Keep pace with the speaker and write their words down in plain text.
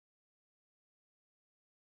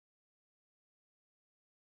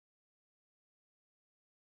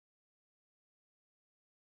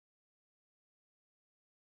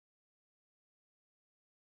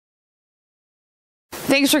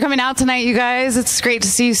Thanks for coming out tonight, you guys. It's great to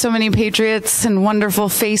see so many patriots and wonderful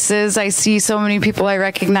faces. I see so many people I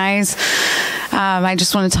recognize. I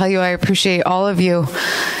just want to tell you I appreciate all of you.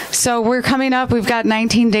 So we're coming up. We've got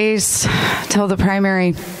 19 days till the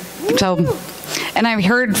primary. And I've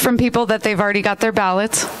heard from people that they've already got their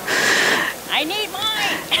ballots. I need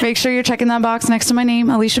mine. Make sure you're checking that box next to my name,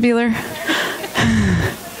 Alisha Beeler.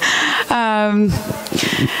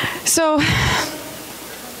 So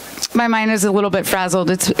my mind is a little bit frazzled.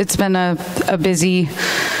 It's been a busy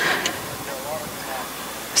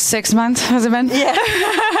 6 months, has it been? Yeah.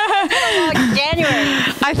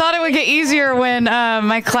 January. I thought it would get easier when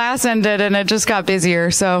my class ended, and it just got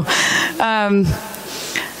busier. So I've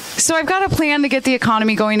got a plan to get the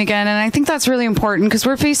economy going again, and I think that's really important because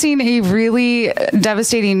we're facing a really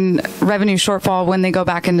devastating revenue shortfall when they go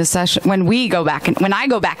back into session. When I go back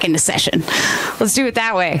into session, let's do it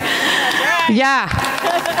that way. Yeah.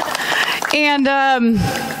 And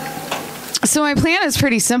so my plan is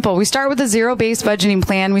pretty simple. We start with a zero-based budgeting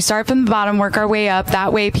plan. We start from the bottom, work our way up.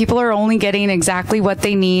 That way people are only getting exactly what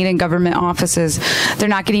they need in government offices. They're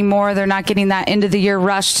not getting more. They're not getting that end-of-the-year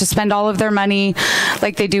rush to spend all of their money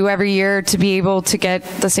like they do every year to be able to get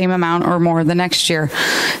the same amount or more the next year.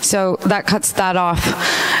 So that cuts that off.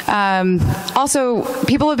 Also,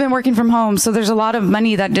 people have been working from home, so there's a lot of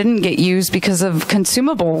money that didn't get used because of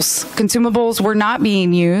consumables. Consumables were not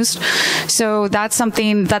being used. So that's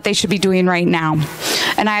something that they should be doing right now.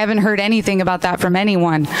 And I haven't heard anything about that from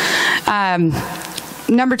anyone.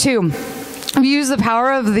 Number two, we use the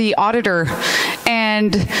power of the auditor.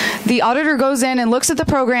 And the auditor goes in and looks at the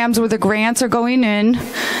programs where the grants are going in.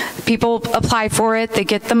 People apply for it. They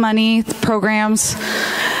get the money, the programs.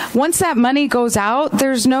 Once that money goes out,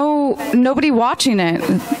 there's nobody watching it.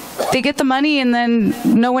 They get the money and then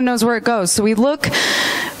no one knows where it goes. So we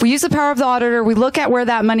use the power of the auditor, we look at where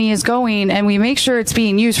that money is going, and we make sure it's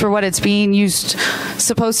being used for what it's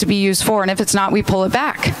supposed to be used for, and if it's not, we pull it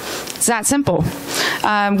back. It's that simple.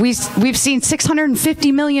 We've seen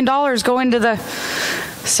 $650 million go into the,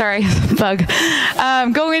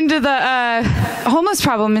 go into the homeless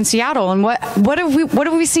problem in Seattle, and what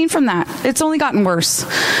have we seen from that? It's only gotten worse.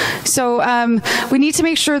 So we need to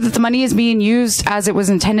make sure that the money is being used as it was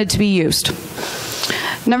intended to be used.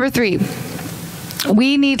 Number three,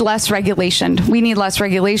 we need less regulation. We need less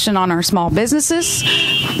regulation on our small businesses.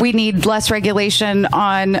 We need less regulation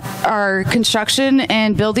on our construction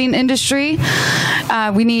and building industry.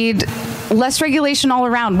 We need less regulation all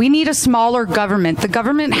around. We need a smaller government. The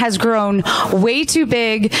government has grown way too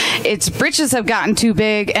big. Its britches have gotten too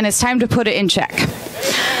big, and it's time to put it in check.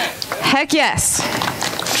 Heck yes.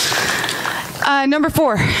 Number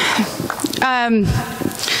four.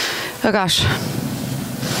 Oh gosh.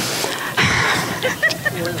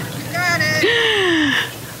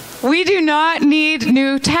 We do not need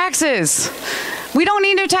new taxes. We don't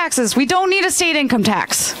need new taxes. We don't need a state income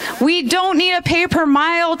tax. We don't need a pay per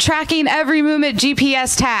mile tracking every movement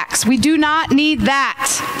GPS tax. We do not need that.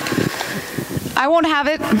 I won't have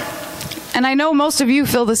it. And I know most of you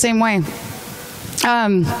feel the same way.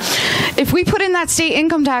 If we put in that state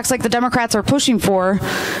income tax like the Democrats are pushing for,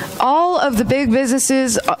 all of the big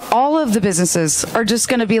businesses, all of the businesses are just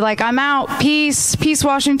going to be like, I'm out, peace, peace,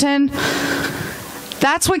 Washington.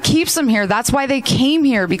 That's what keeps them here. That's why they came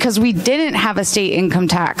here, because we didn't have a state income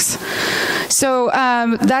tax. So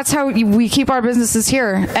that's how we keep our businesses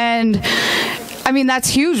here. And I mean, that's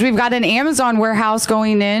huge. We've got an Amazon warehouse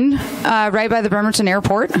going in right by the Bremerton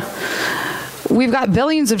Airport. We've got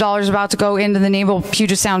billions of dollars about to go into the Naval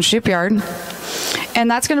Puget Sound shipyard, and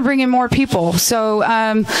that's going to bring in more people. So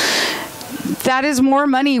that is more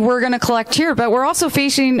money we're going to collect here. But we're also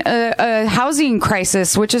facing a housing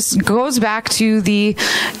crisis, which goes back to the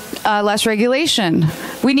less regulation.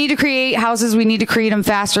 We need to create houses. We need to create them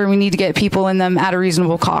faster. We need to get people in them at a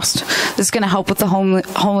reasonable cost. This is going to help with the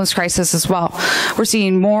homeless crisis as well. We're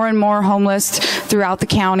seeing more and more homeless throughout the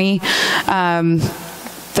county.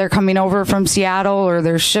 They're coming over from Seattle, or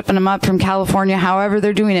they're shipping them up from California, however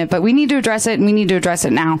they're doing it. But we need to address it, and we need to address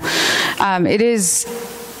it now.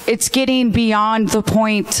 It's getting beyond the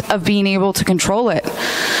point of being able to control it.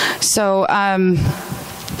 So, and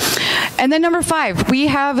then number five, we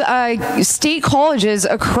have state colleges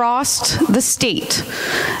across the state.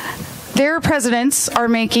 Their presidents are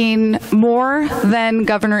making more than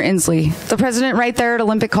Governor Inslee. The president right there at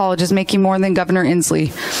Olympic College is making more than Governor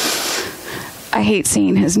Inslee. I hate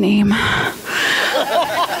seeing his name.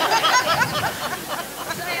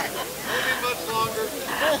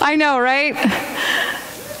 I know, right?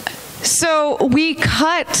 So we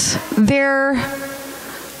cut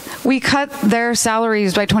we cut their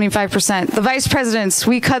salaries by 25%. The vice presidents,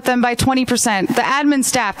 we cut them by 20%. The admin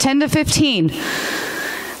staff, 10 to 15.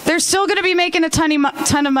 They're still going to be making a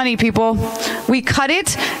ton of money, people. We cut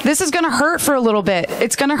it. This is going to hurt for a little bit.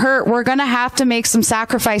 It's going to hurt. We're going to have to make some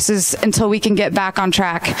sacrifices until we can get back on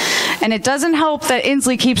track. And it doesn't help that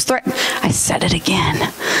Inslee keeps threatening. I said it again.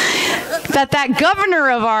 That governor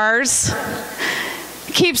of ours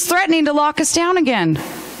keeps threatening to lock us down again.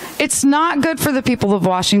 It's not good for the people of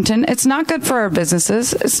Washington. It's not good for our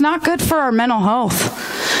businesses. It's not good for our mental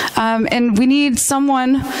health. And we need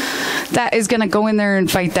someone that is going to go in there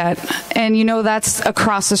and fight that. And you know, that's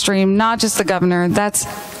across the stream, not just the governor. That's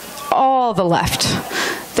all the left.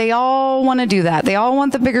 They all want to do that. They all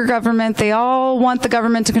want the bigger government. They all want the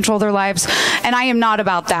government to control their lives. And I am not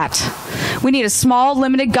about that. We need a small,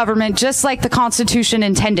 limited government, just like the Constitution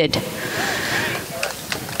intended.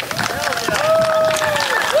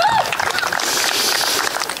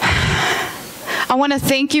 I want to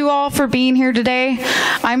thank you all for being here today.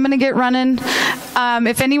 I'm going to get running.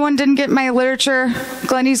 If anyone didn't get my literature,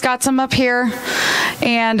 Glennie's got some up here.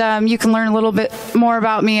 And you can learn a little bit more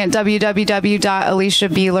about me at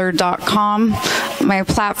www.alishabeeler.com. My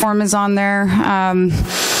platform is on there.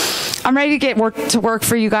 I'm ready to get to work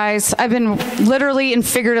for you guys. I've been literally and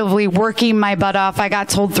figuratively working my butt off. I got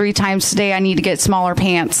told 3 times today I need to get smaller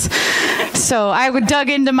pants. So I dug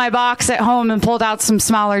into my box at home and pulled out some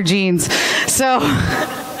smaller jeans. So,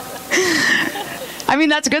 I mean,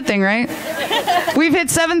 that's a good thing, right? We've hit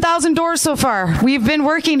 7,000 doors so far. We've been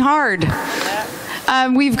working hard.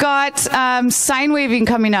 We've got sign waving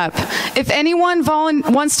coming up. If anyone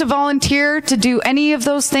wants to volunteer to do any of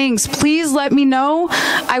those things, please let me know.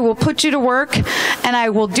 I will put you to work, and I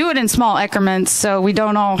will do it in small increments so we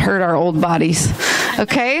don't all hurt our old bodies.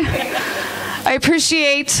 Okay? I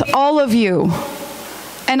appreciate all of you,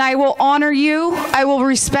 and I will honor you, I will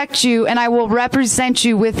respect you, and I will represent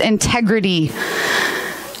you with integrity.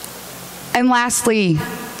 And lastly,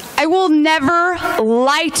 I will never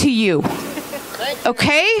lie to you.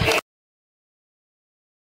 Okay?